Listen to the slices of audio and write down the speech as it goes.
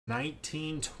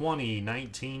1920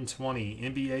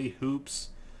 NBA Hoops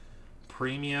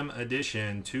Premium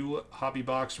Edition. 2 Hobby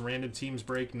Box Random Teams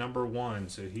Break number 1.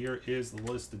 So here is the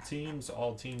list of teams.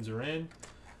 All teams are in.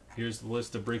 Here's the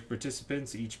list of break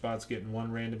participants. Each spot's getting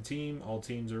 1 random team. All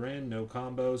teams are in. No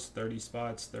combos. 30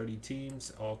 spots, 30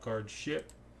 teams. All cards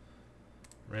ship.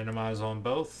 Randomize on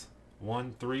both.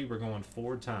 1, 3. We're going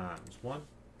 4 times. 1,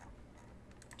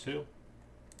 2,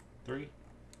 3,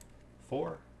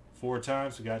 4. 4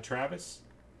 times. We got Travis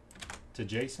to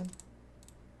Jason.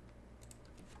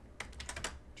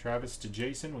 Travis to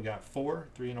Jason. We got 4.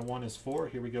 3 and a 1 is 4.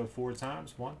 Here we go 4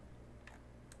 times. 1,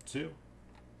 2,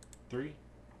 3,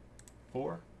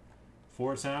 4.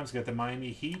 4 times. Got the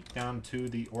Miami Heat down to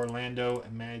the Orlando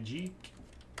Magic.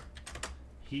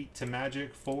 Heat to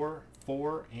Magic. 4,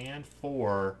 4, and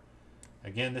 4.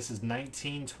 Again, this is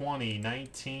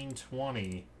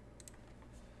 1920.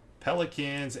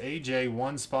 Pelicans. AJ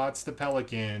 1 spots the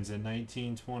Pelicans in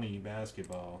 1920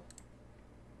 basketball.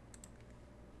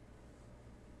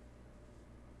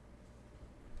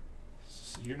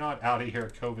 You're not out of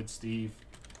here, COVID Steve.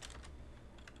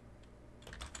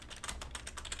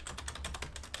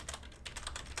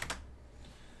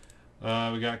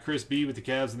 We got Chris B with the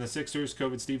Cavs and the Sixers,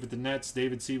 COVID Steve with the Nets,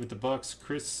 David C with the Bucks,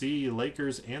 Chris C,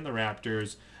 Lakers and the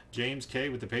Raptors, James K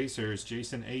with the Pacers,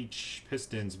 Jason H,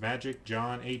 Pistons, Magic,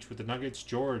 John H with the Nuggets,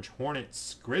 George,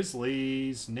 Hornets,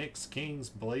 Grizzlies, Knicks, Kings,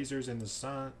 Blazers and the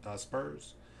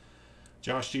Spurs,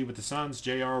 Josh G with the Suns,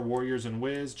 JR, Warriors and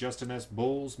Wiz, Justin S,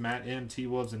 Bulls, Matt M,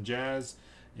 T-Wolves and Jazz,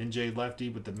 NJ Lefty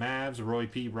with the Mavs, Roy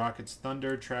P, Rockets,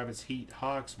 Thunder, Travis Heat,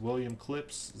 Hawks, William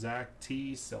Clips, Zach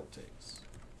T, Celtics.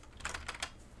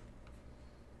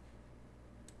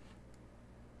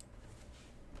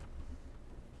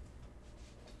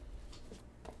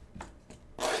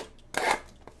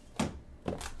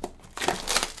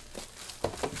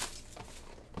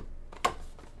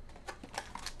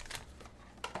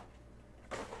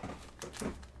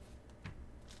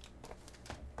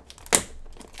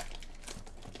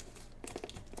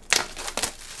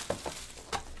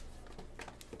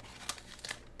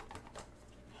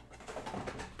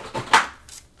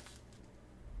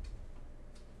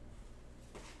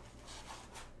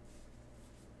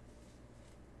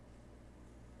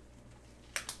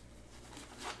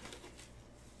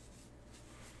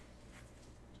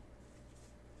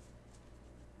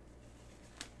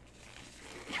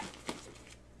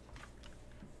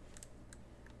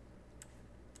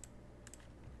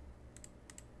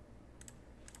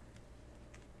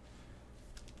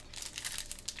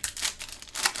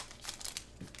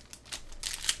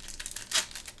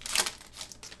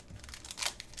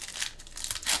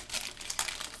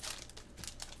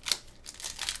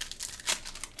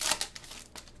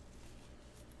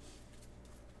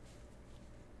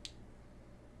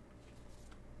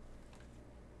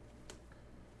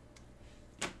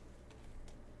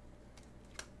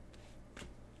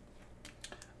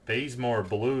 Bazemore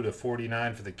blue to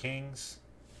 49 for the Kings.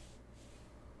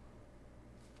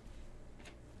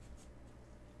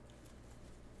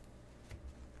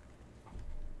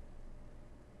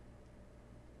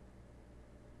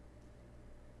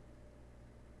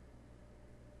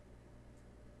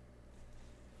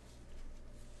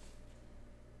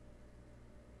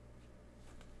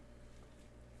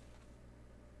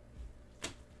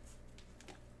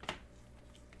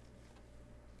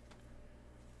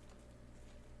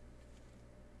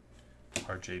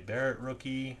 RJ Barrett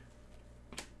rookie.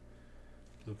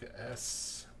 Luka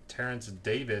S. Terrence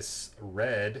Davis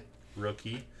red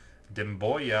rookie.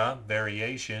 Demboya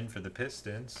variation for the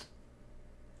Pistons.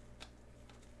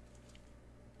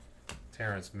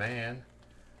 Terrence Mann.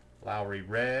 Lowry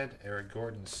red. Eric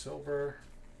Gordon silver.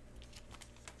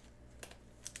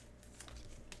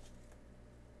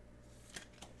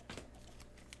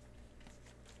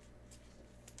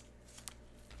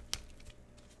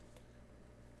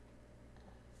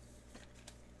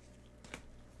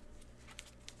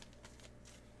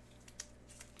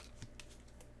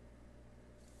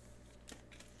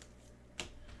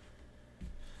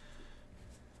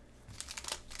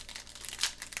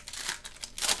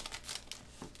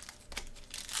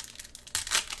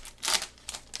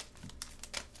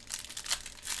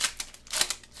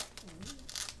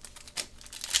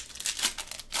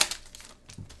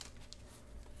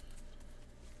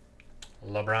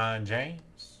 LeBron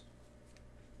James.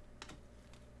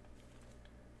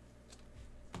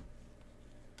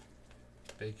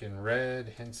 Bacon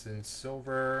red, Henson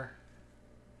silver.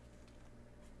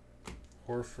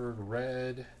 Horford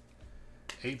red.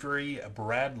 Avery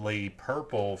Bradley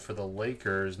purple for the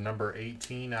Lakers, number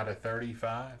 18 out of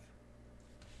 35.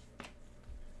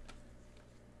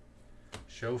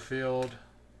 Schofield.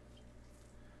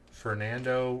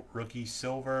 Fernando, rookie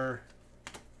silver.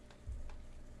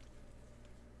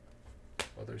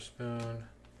 Witherspoon.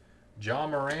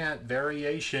 John Morant,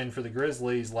 variation for the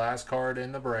Grizzlies. Last card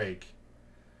in the break.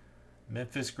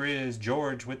 Memphis Grizz,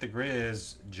 George with the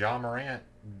Grizz. John Morant,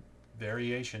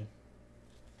 variation.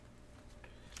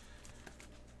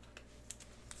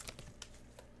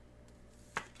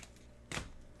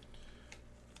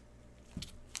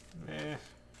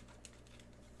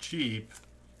 Cheap,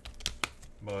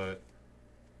 but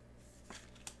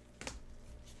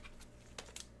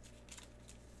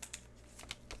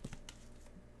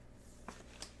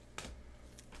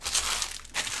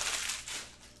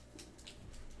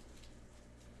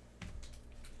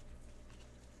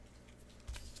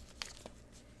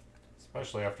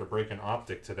especially after breaking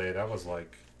Optic today, that was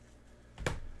like,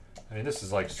 I mean, this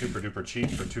is like super duper cheap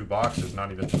for 2 boxes,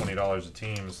 not even $20 a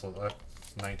team, so that's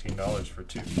 $19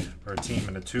 for a team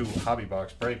and a 2 hobby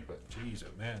box break. But geez,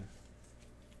 oh man,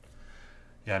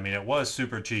 yeah, I mean, it was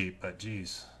super cheap, but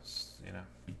geez, you know.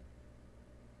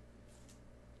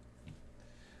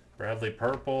 Bradley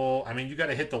purple. I mean, you got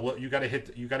to hit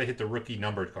the rookie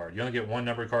numbered card. You only get 1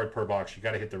 numbered card per box. You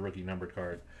got to hit the rookie numbered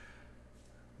card.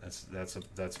 That's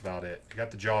about it. You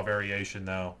got the jaw variation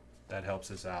though. That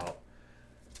helps us out.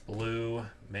 Blue,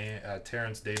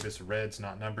 Terrence Davis, reds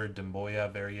not numbered.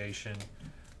 Demboya variation.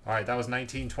 All right, that was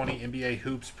 1920 NBA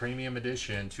Hoops Premium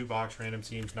Edition. 2 box random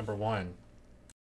teams number 1.